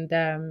 and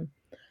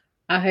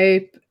I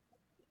hope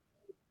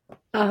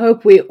I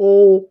hope we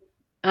all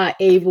are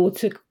able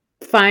to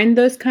find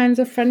those kinds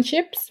of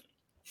friendships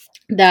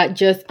that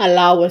just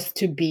allow us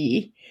to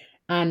be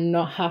and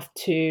not have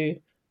to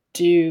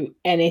do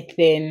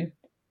anything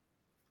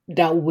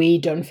that we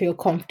don't feel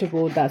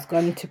comfortable, that's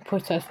going to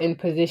put us in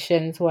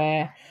positions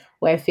where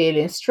we're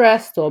feeling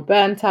stressed or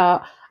burnt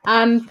out.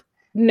 And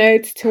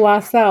note to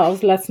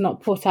ourselves, let's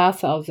not put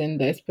ourselves in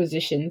those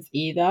positions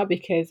either,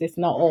 because it's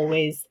not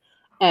always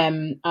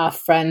our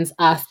friends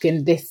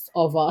asking this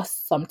of us.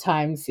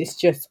 Sometimes it's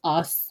just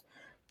us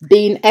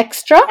being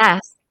extra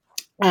Yes,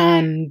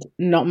 and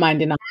not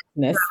minding our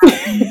business.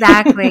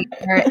 exactly.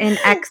 Or in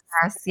excess.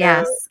 So,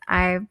 Yes,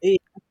 I'm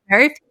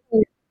very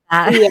familiar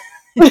with yeah.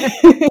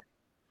 that.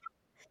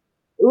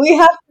 We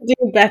have to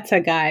do better,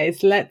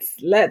 guys.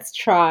 Let's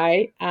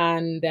try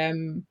and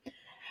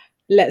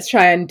let's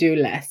try and do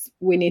less.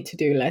 We need to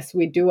do less.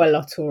 We do a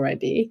lot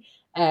already.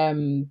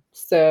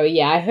 So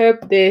yeah, I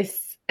hope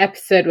this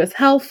episode was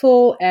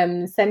helpful.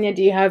 Senya,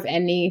 do you have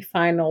any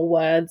final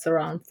words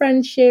around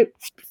friendship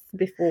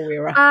before we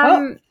wrap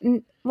up?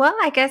 Well,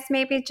 I guess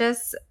maybe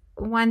just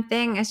one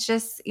thing. It's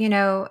just,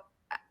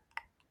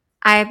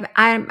 I'm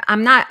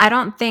not, I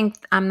don't think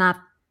I'm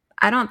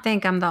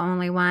the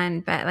only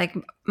one, but like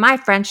my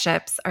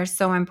friendships are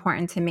so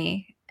important to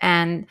me.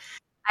 And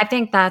I Mhm.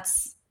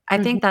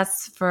 think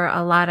that's for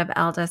a lot of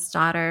eldest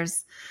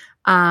daughters.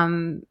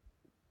 Um,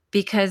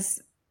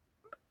 because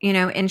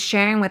in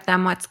sharing with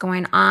them what's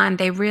going on,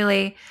 they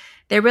really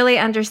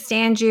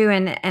understand you,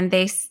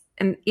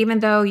 and even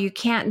though you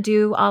can't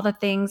do all the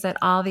things that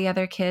all the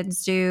other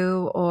kids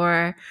do,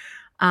 or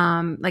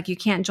like you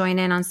can't join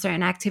in on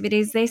certain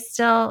activities, they're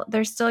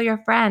still your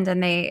friend,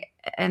 and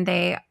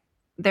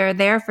they're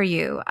there for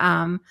you.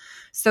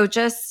 So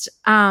just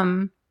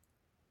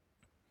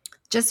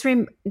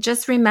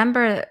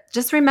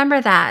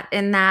remember that,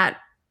 in that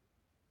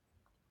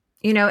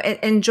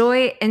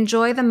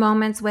enjoy the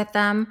moments with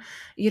them.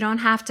 You don't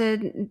have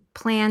to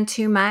plan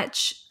too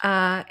much.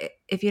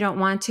 If you don't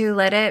want to,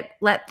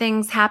 let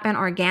things happen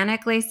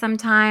organically.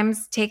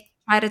 Sometimes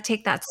try to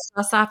take that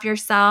stress off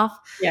yourself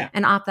Yeah.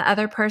 and off the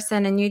other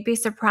person, and you'd be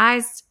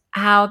surprised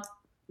how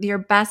your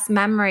best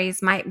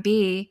memories might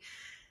be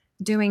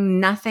doing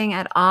nothing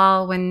at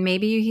all, when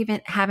maybe you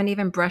even haven't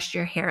even brushed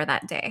your hair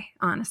that day.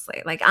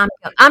 Honestly, like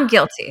I'm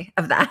guilty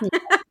of that.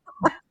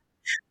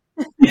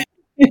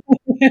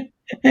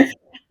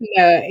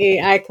 No,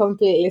 I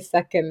completely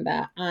second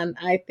that. And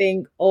I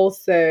think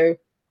also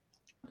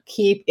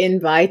keep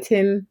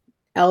inviting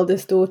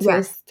eldest Yes,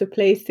 daughters to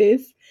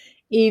places,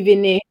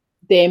 even if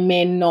they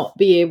may not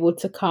be able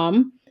to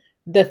come.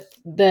 The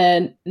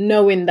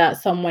knowing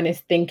that someone is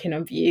thinking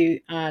of you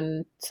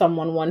and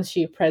someone wants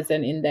you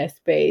present in their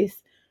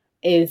space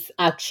is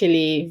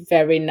actually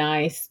very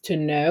nice to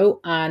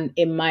know, and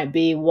it might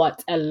be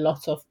what a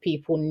lot of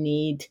people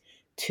need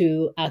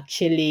to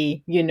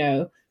actually,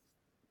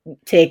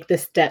 take the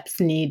steps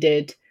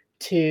needed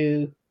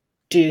to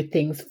do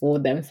things for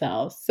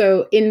themselves.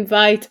 So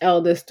invite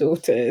eldest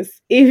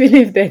daughters, even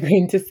if they're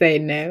going to say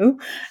no,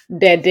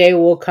 their day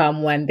will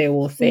come when they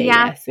will say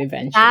yes, yes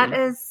that eventually.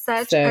 is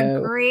such a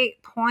So,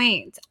 great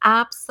point.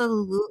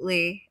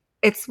 Absolutely.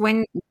 It's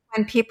when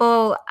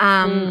people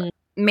mm,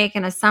 make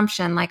an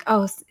assumption like,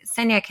 "Oh,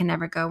 Senya can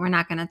never go. We're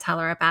not going to tell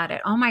her about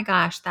it." Oh my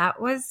gosh, that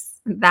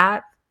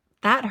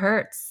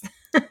hurts.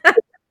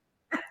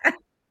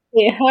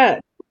 it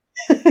hurts.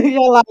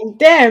 You're like,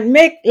 damn,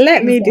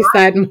 let me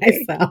decide Exactly.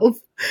 myself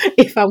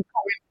if I'm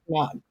coming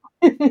or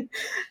not.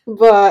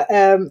 But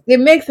it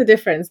makes a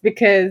difference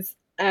because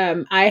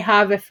I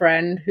have a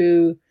friend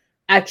who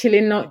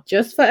actually not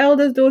just for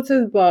eldest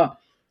daughters, but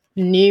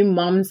new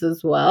moms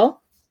as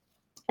well,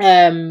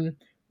 um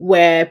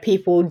where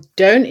people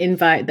don't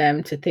invite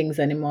them to things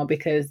anymore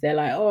because they're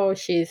like, oh,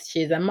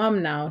 she's a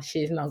mom now,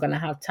 she's not going to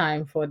have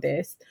time for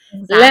this.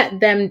 Exactly. Let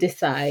them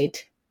decide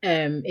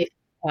if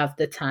you have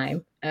the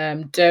time.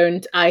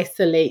 Don't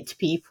isolate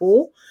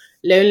people.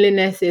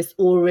 Loneliness is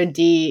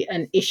already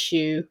an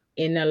issue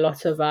in a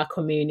lot of our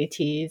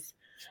communities.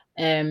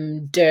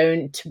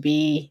 Don't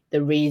be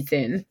the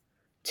reason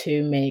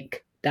to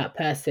make that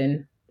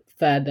person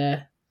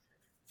further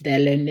their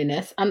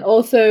loneliness. And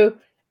also,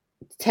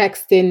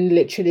 texting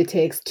literally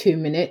takes 2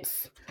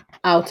 minutes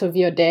out of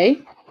your day.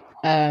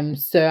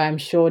 So I'm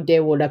sure they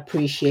would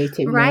appreciate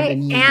it more Right.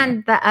 than you know.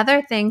 And the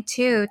other thing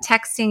too,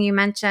 texting you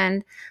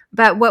mentioned,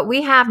 but what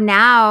we have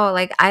now,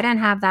 like I didn't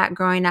have that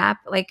growing up.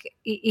 Like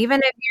even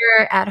if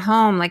you're at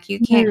home, like you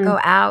can't Mm, go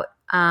out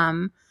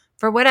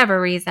for whatever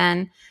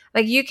reason,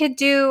 like you could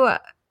do a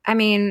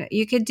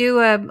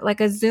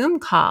like a Zoom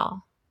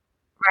call,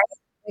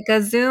 like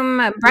a Zoom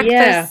yeah.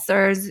 breakfast,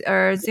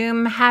 or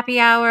Zoom happy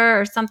hour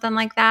or something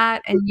like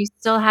that, and you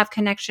still have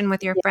connection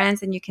with your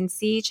friends and you can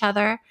see each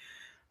other.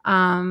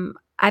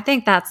 I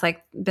think that's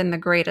like been the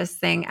greatest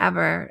thing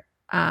ever,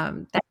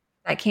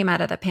 that came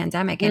out of the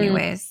pandemic Mm.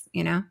 anyways.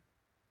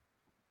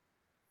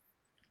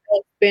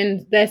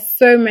 There's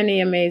so many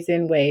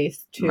amazing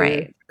ways to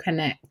Right.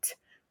 connect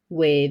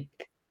with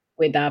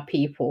our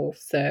people.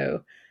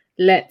 So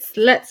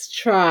let's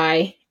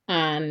try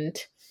and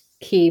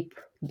keep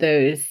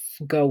those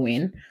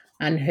going,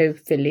 and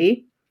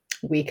hopefully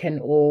we can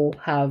all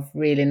have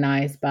really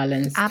nice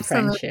balanced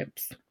Absolutely.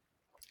 friendships.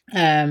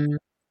 Um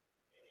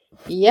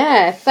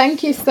Yeah,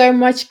 thank you so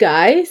much,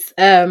 guys.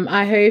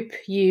 I hope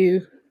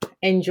you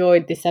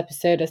enjoyed this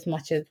episode as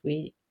much as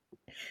we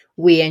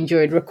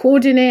enjoyed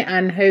recording it,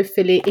 and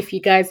hopefully, if you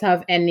guys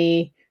have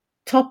any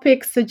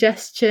topic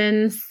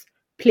suggestions,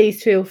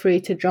 please feel free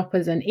to drop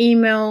us an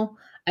email.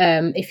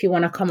 If you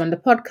want to come on the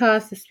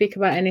podcast to speak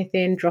about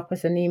anything, drop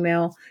us an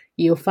email.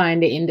 You'll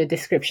find it in the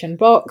description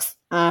box.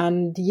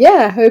 And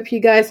yeah, hope you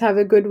guys have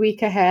a good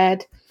week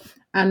ahead.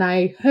 And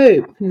I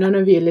hope none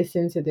of you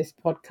listen to this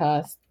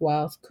podcast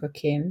whilst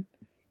cooking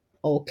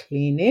or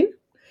cleaning.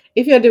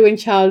 If you're doing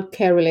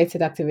childcare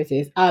related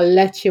activities, I'll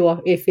let you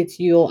off if it's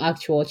your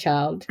actual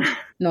child,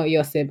 not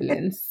your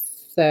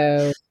siblings.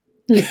 So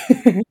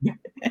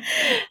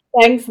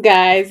thanks,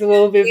 guys.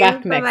 We'll be Thank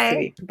back you. Bye next bye.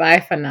 week. Bye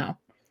for now.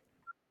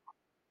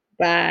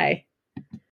 Bye.